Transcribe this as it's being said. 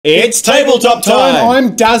It's tabletop time!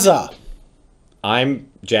 I'm Dazza. I'm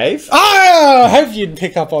Jave. Ah, I hope you'd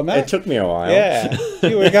pick up on that. It took me a while. Yeah.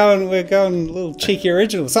 we're going a little cheeky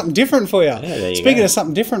original. Something different for you. Yeah, there you Speaking go. of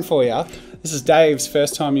something different for you, this is Dave's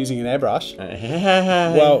first time using an airbrush.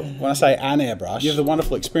 Well, when I say an airbrush, you have the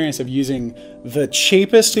wonderful experience of using the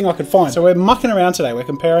cheapest thing I could find. So we're mucking around today. We're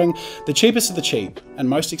comparing the cheapest of the cheap and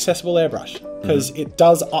most accessible airbrush because it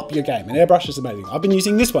does up your game. An airbrush is amazing. I've been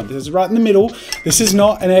using this one. This is right in the middle. This is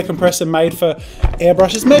not an air compressor made for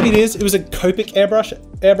airbrushes. Maybe it is. It was a Copic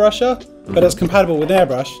airbrusher, but it's compatible with an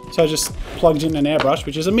airbrush. So I just plugged in an airbrush,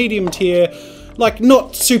 which is a medium tier, like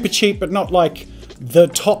not super cheap, but not like the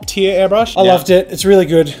top tier airbrush. I loved it. It's really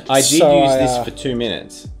good. I did use this for 2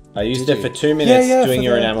 minutes. I used it for 2 minutes doing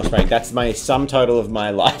your enamel spraying. That's my sum total of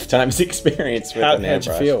my lifetime's experience with an airbrush. How'd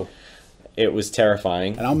you feel? It was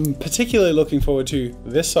terrifying. And I'm particularly looking forward to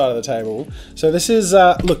this side of the table. So this is,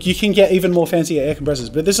 look, you can get even more fancy air compressors,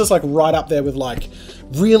 but this is like right up there with like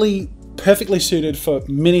really perfectly suited for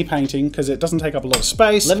mini painting because it doesn't take up a lot of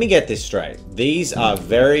space. Let me get this straight. These are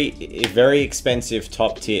very, very expensive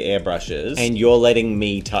top tier airbrushes and you're letting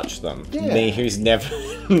me touch them. Yeah. Me who's never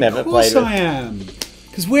played it. Of course I am.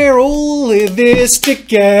 Because we're all in this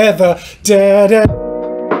together. Da, da.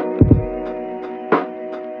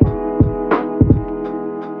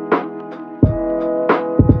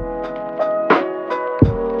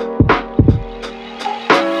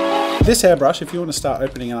 This airbrush, if you want to start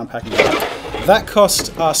opening and unpacking it, that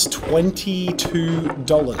cost us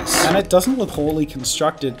 $22. And it doesn't look poorly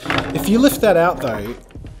constructed. If you lift that out though,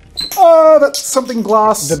 oh, that's something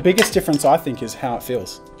glass. The biggest difference I think is how it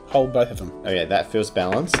feels. Hold both of them. Oh yeah, that feels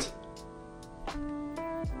balanced.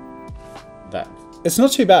 It's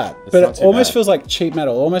not too bad, but it almost feels like cheap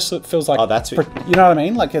metal. It almost feels like, oh, that's you know what I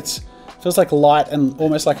mean? Like feels like light and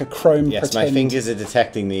almost like a chrome. Yes, my fingers are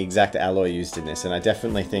detecting the exact alloy used in this, and I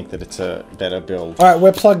definitely think that it's a better build. All right,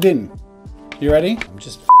 we're plugged in. You ready? I'm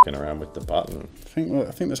just f***ing around with the button.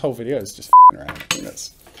 I think this whole video is just f***ing around.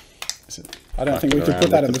 I don't think we could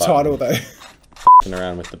put that in the title though. F***ing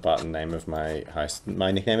around with the button, name of my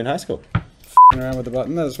nickname in high school. F***ing around with the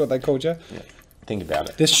button, that's what they called you? Yeah. Think about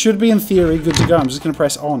it. This should be, in theory, good to go. I'm just going to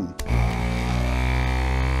press on.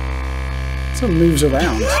 So it moves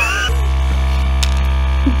around.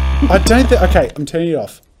 I don't think... Okay, I'm turning it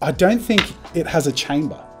off. I don't think it has a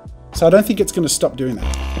chamber. So I don't think it's going to stop doing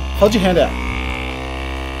that. Hold your hand out.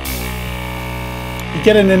 You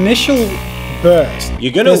get an initial burst.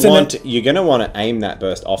 You're going to want to aim that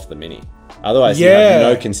burst off the Mini. Otherwise you have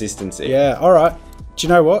no consistency. Yeah, all right. Do you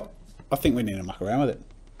know what? I think we need to muck around with it.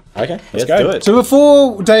 Okay, let's do it. So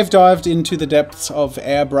before Dave dived into the depths of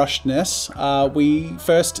airbrushedness, we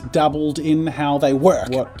first dabbled in how they work.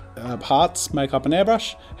 What parts make up an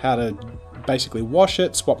airbrush, how to basically wash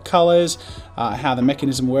it, swap colors, how the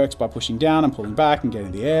mechanism works by pushing down and pulling back and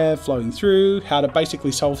getting the air flowing through, how to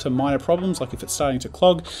basically solve some minor problems, like if it's starting to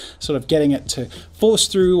clog, sort of getting it to force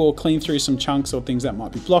through or clean through some chunks or things that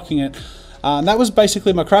might be blocking it. And that was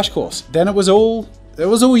basically my crash course. Then it was all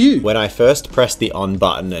you. When I first pressed the on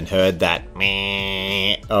button and heard that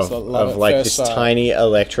meh of like this tiny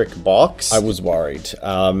electric box, I was worried.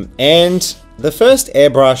 And the first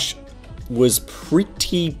airbrush was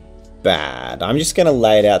pretty bad. I'm just gonna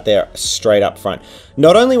lay it out there straight up front.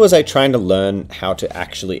 Not only was I trying to learn how to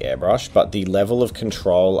actually airbrush, but the level of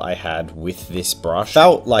control I had with this brush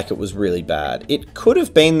felt like it was really bad. It could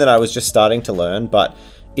have been that I was just starting to learn, but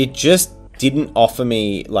it just didn't offer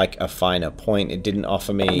me like a finer point. It didn't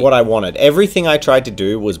offer me what I wanted. Everything I tried to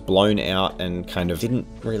do was blown out and kind of didn't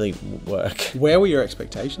really work. Where were your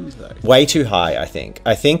expectations though? Way too high, I think.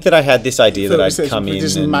 I think that I had this idea that I'd come in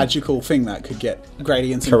this magical thing that could get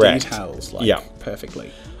gradients and details like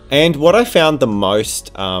perfectly. And what I found the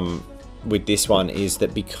most with this one is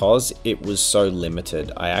that because it was so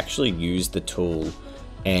limited, I actually used the tool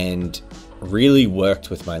and really worked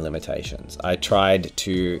with my limitations. I tried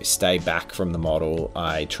to stay back from the model.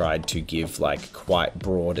 I tried to give like quite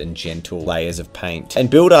broad and gentle layers of paint and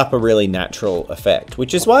build up a really natural effect,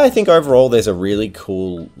 which is why I think overall there's a really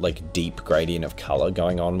cool like deep gradient of color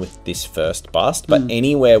going on with this first bust, but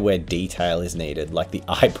anywhere where detail is needed, like the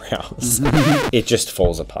eyebrows, it just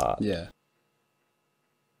falls apart. Yeah.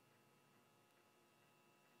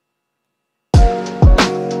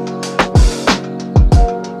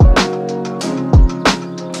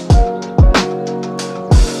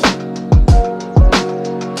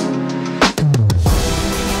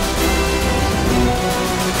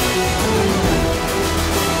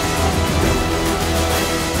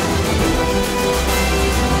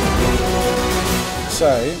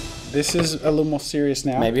 So this is a little more serious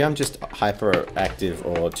now. Maybe I'm just hyperactive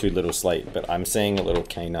or too little sleep, but I'm seeing a little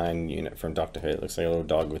canine unit from Doctor Who. It looks like a little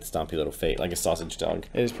dog with stumpy little feet, like a sausage dog.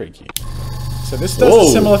 It is pretty cute. So this does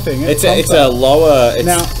a similar thing. It's a lower...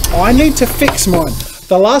 Now, I need to fix mine.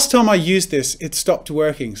 The last time I used this, it stopped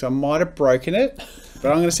working, so I might have broken it. But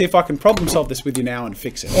I'm going to see if I can problem solve this with you now and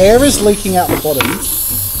fix it. Air is leaking out the bottom,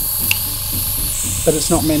 but it's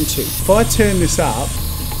not meant to. If I turn this up,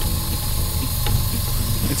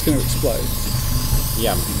 it's going to explode.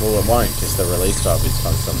 Yeah, well it won't, because the release valve is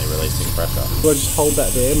constantly releasing pressure. Do I just hold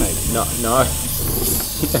that there, maybe? No.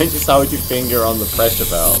 Don't just hold your finger on the pressure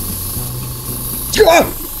valve.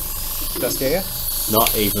 Did that scare you?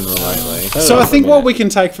 Not even remotely. So I think what we can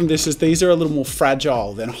take from this is these are a little more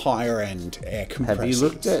fragile than higher end air compressors. Have you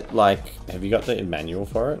looked at, like, have you got the manual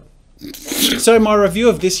for it? So my review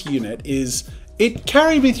of this unit is, it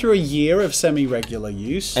carried me through a year of semi-regular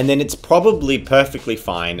use. And then it's probably perfectly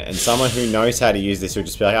fine, and someone who knows how to use this will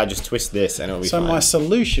just be like, I just twist this and it'll be fine. So my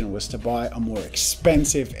solution was to buy a more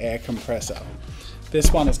expensive air compressor.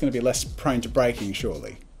 This one is going to be less prone to breaking,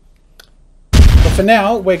 surely. But for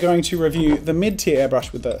now, we're going to review the mid-tier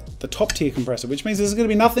airbrush with the top-tier compressor, which means there's going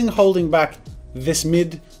to be nothing holding back this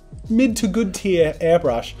mid to good tier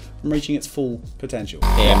airbrush from reaching its full potential.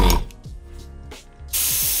 Air me.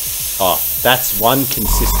 Oh, that's one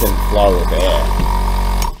consistent flow of air.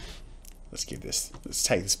 Let's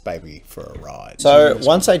take this baby for a ride. So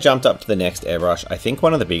once I jumped up to the next airbrush, I think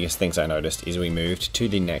one of the biggest things I noticed is we moved to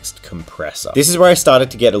the next compressor. This is where I started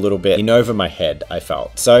to get a little bit in over my head, I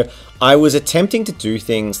felt. So I was attempting to do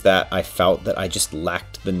things that I felt that I just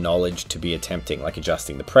lacked the knowledge to be attempting, like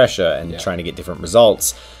adjusting the pressure and trying to get different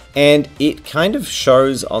results. And it kind of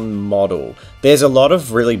shows on the model. There's a lot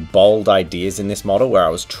of really bold ideas in this model where I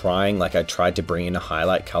was trying, like I tried to bring in a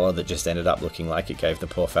highlight color that just ended up looking like it gave the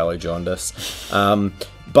poor fellow jaundice.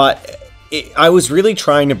 I was really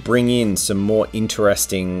trying to bring in some more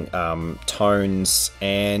interesting tones,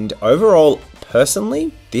 and overall,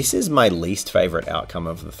 personally, this is my least favorite outcome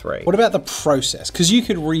of the three. What about the process? Because you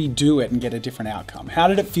could redo it and get a different outcome. How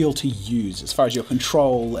did it feel to use as far as your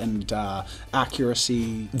control and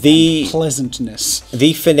accuracy, and pleasantness?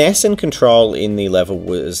 The finesse and control in the level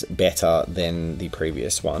was better than the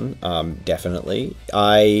previous one, definitely.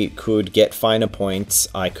 I could get finer points,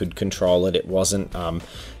 I could control it, it wasn't...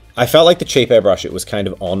 I felt like the cheap airbrush, it was kind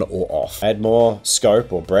of on or off. I had more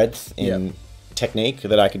scope or breadth in technique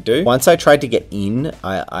that I could do. Once I tried to get in,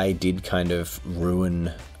 I did kind of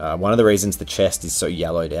ruin... one of the reasons the chest is so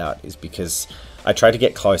yellowed out is because I tried to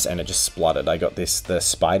get close and it just spluttered. I got the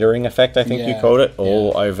spidering effect, I think you called it,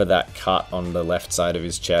 all over that cut on the left side of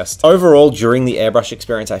his chest. Overall, during the airbrush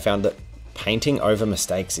experience, I found that painting over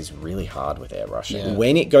mistakes is really hard with airbrushing.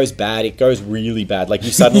 When it goes bad, it goes really bad. Like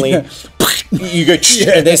you suddenly... you go,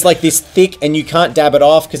 and there's like this thick, and you can't dab it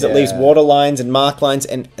off because it leaves water lines and mark lines.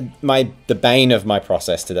 And the bane of my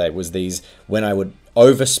process today was these, when I would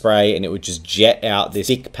overspray and it would just jet out this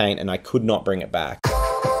thick paint and I could not bring it back.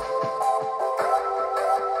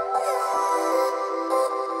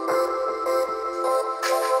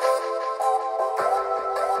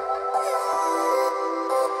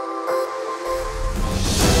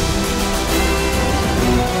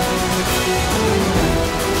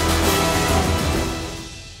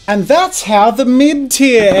 And that's how the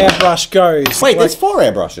mid-tier airbrush goes. Wait, there's 4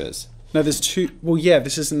 airbrushes. No, there's 2. Well, yeah,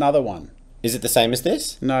 this is another one. Is it the same as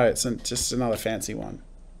this? No, it's just another fancy one.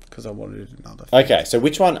 Because I wanted another. Okay, so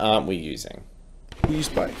which one aren't we using? We use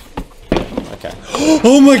both. Okay.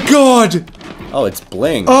 Oh my god! Oh, it's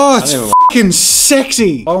bling. Oh, it's fucking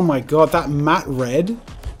sexy! Oh my god, that matte red.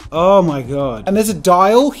 Oh my god. And there's a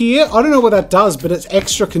dial here. I don't know what that does, but it's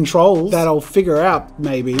extra controls that I'll figure out,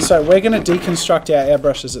 maybe. So we're going to deconstruct our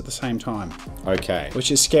airbrushes at the same time. Okay.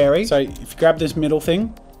 Which is scary. So if you grab this middle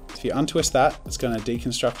thing, if you untwist that, it's going to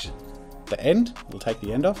deconstruct the end. It'll take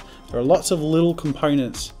the end off. There are lots of little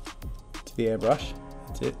components to the airbrush.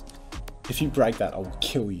 That's it. If you break that, I'll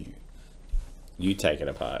kill you. You take it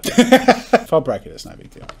apart. If I break it, it's no big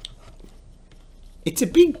deal. It's a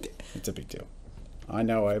big deal. I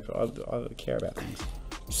know I care about things.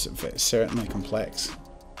 It's certainly complex.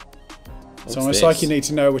 It's almost like you need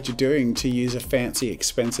to know what you're doing to use a fancy,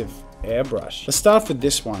 expensive airbrush. Let's start with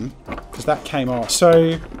this one, because that came off.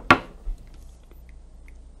 So,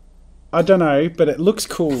 I don't know, but it looks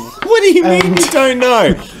cool. What do you mean you don't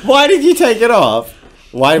know? Why did you take it off?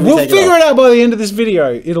 Why did we take it off? We'll figure it out by the end of this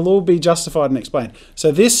video. It'll all be justified and explained. So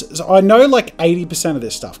I know like 80% of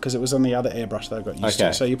this stuff because it was on the other airbrush that I got used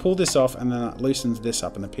to. So you pull this off and then it loosens this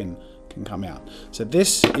up and the pin can come out. So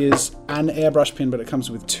this is an airbrush pin, but it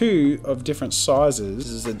comes with 2 of different sizes. This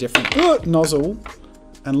is a different nozzle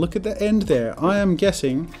And look at the end there. I am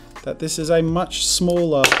guessing that this is a much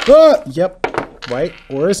smaller... Yep. Wait,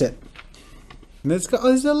 or is it? And there's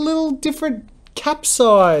a little different cap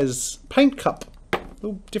size. Paint cup.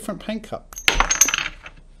 Little different paint cup.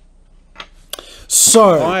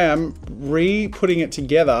 So, I am re-putting it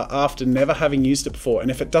together after never having used it before.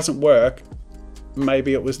 And if it doesn't work,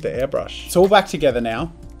 maybe it was the airbrush. It's all back together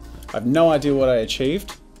now. I have no idea what I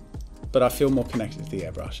achieved, but I feel more connected to the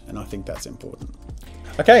airbrush, and I think that's important.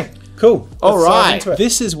 Okay, cool. All right.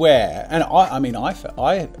 This is where, and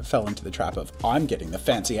I fell into the trap of I'm getting the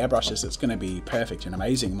fancy airbrushes. It's going to be perfect and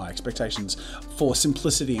amazing. My expectations for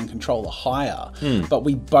simplicity and control are higher. But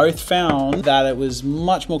we both found that it was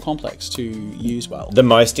much more complex to use well. The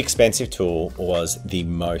most expensive tool was the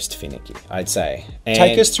most finicky, I'd say. And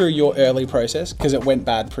take us through your early process, because it went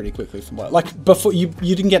bad pretty quickly from what, like before you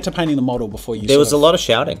didn't get to painting the model before you. There was a lot of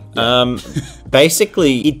shouting. Yeah.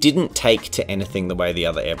 Basically, it didn't take to anything the way the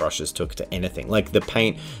other airbrushes took to anything. Like the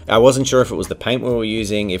paint, I wasn't sure if it was the paint we were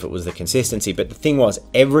using, if it was the consistency, but the thing was,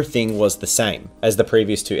 everything was the same as the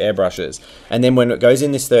previous two airbrushes. And then when it goes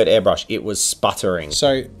in this third airbrush, it was sputtering.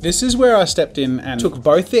 So this is where I stepped in and took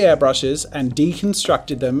both the airbrushes and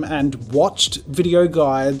deconstructed them and watched video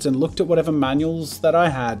guides and looked at whatever manuals that I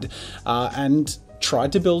had and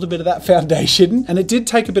tried to build a bit of that foundation. And it did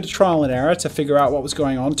take a bit of trial and error to figure out what was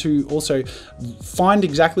going on, to also find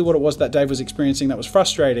exactly what it was that Dave was experiencing that was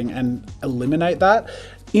frustrating and eliminate that.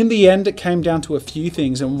 In the end, it came down to a few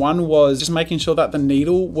things, and one was just making sure that the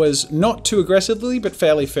needle was not too aggressively, but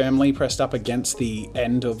fairly firmly pressed up against the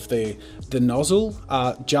end of the nozzle,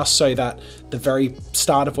 just so that the very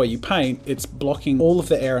start of where you paint, it's blocking all of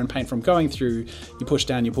the air and paint from going through. You push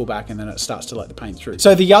down, you pull back, and then it starts to let the paint through.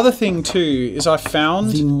 So the other thing too is I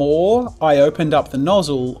found the more I opened up the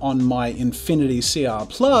nozzle on my Infinity CR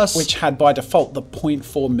Plus, which had by default the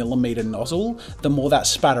 0.4mm nozzle, the more that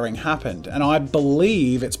spattering happened. And I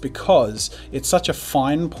believe it's because it's such a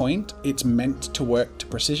fine point, it's meant to work to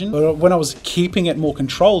precision. But when I was keeping it more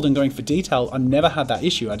controlled and going for detail, I never had that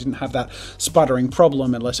issue. I didn't have that sputtering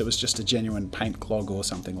problem unless it was just a genuine paint clog or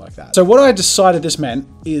something like that. So what I decided this meant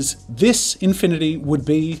is this Infinity would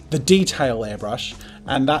be the detail airbrush,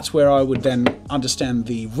 and that's where I would then understand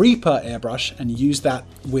the Reaper airbrush and use that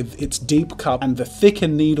with its deep cup and the thicker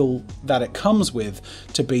needle that it comes with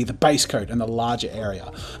to be the base coat and the larger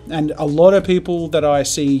area. And a lot of people that I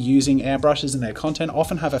see using airbrushes in their content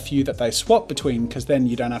often have a few that they swap between, because then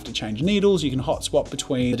you don't have to change needles. You can hot swap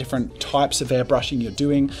between the different types of airbrushing you're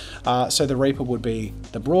doing. So the Reaper would be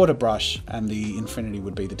the broader brush and the Infinity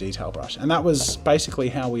would be the detail brush. And that was basically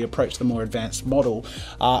how we approached the more advanced model.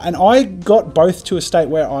 And I got both to a state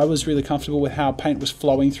where I was really comfortable with how paint was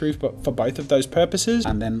flowing through for both of those purposes,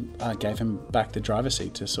 and then I gave him back the driver's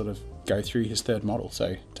seat to sort of go through his third model.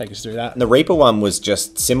 So take us through that. The Reaper one was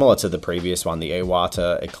just similar to the previous one, the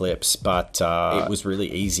Iwata Eclipse, but it was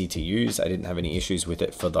really easy to use. I didn't have any issues with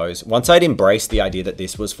it for those. Once I'd embraced the idea that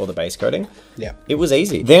this was for the base coating, yeah, it was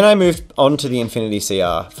easy. Then I moved on to the Infinity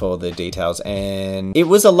CR for the details, and it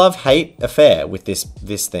was a love-hate affair with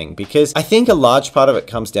this thing, because I think a large part of it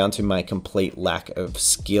comes down to my complete lack of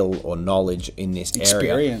skill or knowledge in this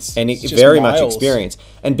area. And it very much experience.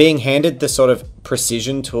 And being handed the sort of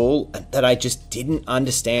precision tool that I just didn't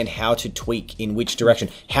understand how to tweak in which direction.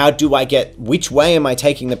 How do I get, which way am I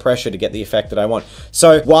taking the pressure to get the effect that I want?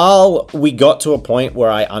 So while we got to a point where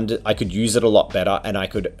I could use it a lot better and I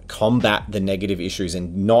could combat the negative issues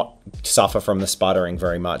and not suffer from the sputtering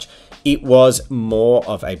very much, it was more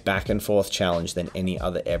of a back and forth challenge than any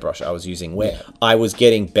other airbrush I was using, where I was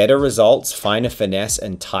getting better results, finer finesse,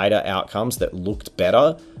 and tighter outcomes that looked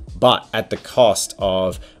better, but at the cost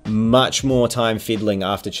of much more time fiddling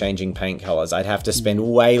after changing paint colors. I'd have to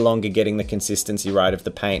spend way longer getting the consistency right of the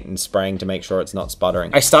paint and spraying to make sure it's not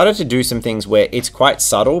sputtering. I started to do some things where it's quite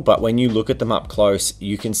subtle, but when you look at them up close,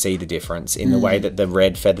 you can see the difference in the way that the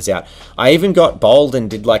red feathers out. I even got bold and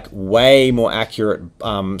did like way more accurate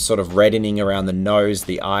sort of reddening around the nose,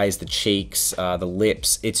 the eyes, the cheeks, the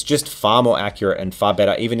lips. It's just far more accurate and far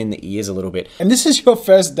better, even in the ears a little bit. And this is your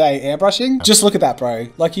first day airbrushing? Just look at that, bro.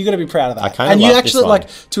 Like, you got to be proud of that. I kind of love this one. And you actually, like,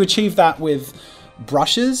 to achieve that with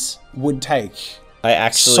brushes would take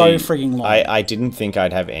so frigging long. I didn't think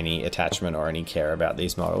I'd have any attachment or any care about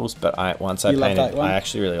these models, but once I painted, I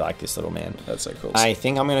actually really like this little man. That's so cool. I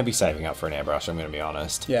think I'm going to be saving up for an airbrush, I'm going to be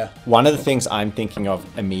honest. Yeah. One of the things I'm thinking of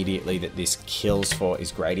immediately that this kills for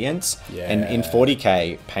is gradients. Yeah. And in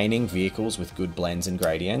 40K, painting vehicles with good blends and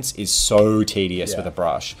gradients is so tedious with a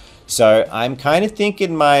brush. So I'm kind of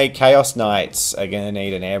thinking my Chaos Knights are going to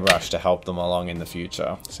need an airbrush to help them along in the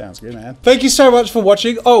future. Sounds good, man. Thank you so much for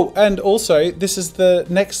watching. Oh, and also, this is the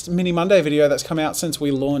next Mini Monday video that's come out since we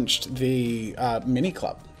launched the Mini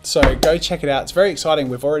Club. So go check it out. It's very exciting.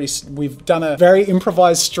 We've done a very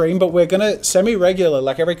improvised stream, but we're gonna semi-regular,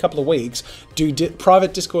 like every couple of weeks, do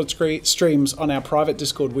private Discord streams on our private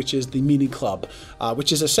Discord, which is the Mini Club,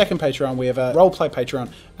 which is a second Patreon. We have a roleplay Patreon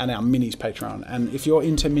and our Minis Patreon. And if you're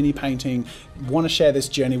into mini painting, want to share this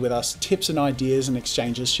journey with us, tips and ideas and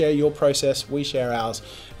exchanges, share your process, we share ours.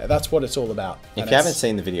 That's what it's all about. If you haven't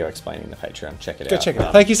seen the video explaining the Patreon, check it out. Go check it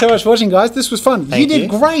out. Thank you so much for watching, guys. This was fun. You did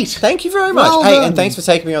great. Thank you very much. Well hey, done. and thanks for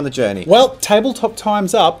taking me on the journey. Well, tabletop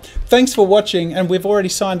time's up. Thanks for watching, and we've already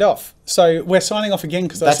signed off. So we're signing off again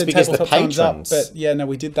because I said tabletop time's up. But yeah, no,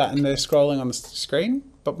 we did that, and they're scrolling on the screen.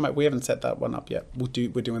 But we haven't set that one up yet. We're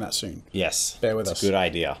doing that soon. Yes. Bear with us. It's a good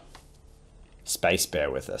idea. Space, bear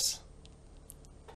with us.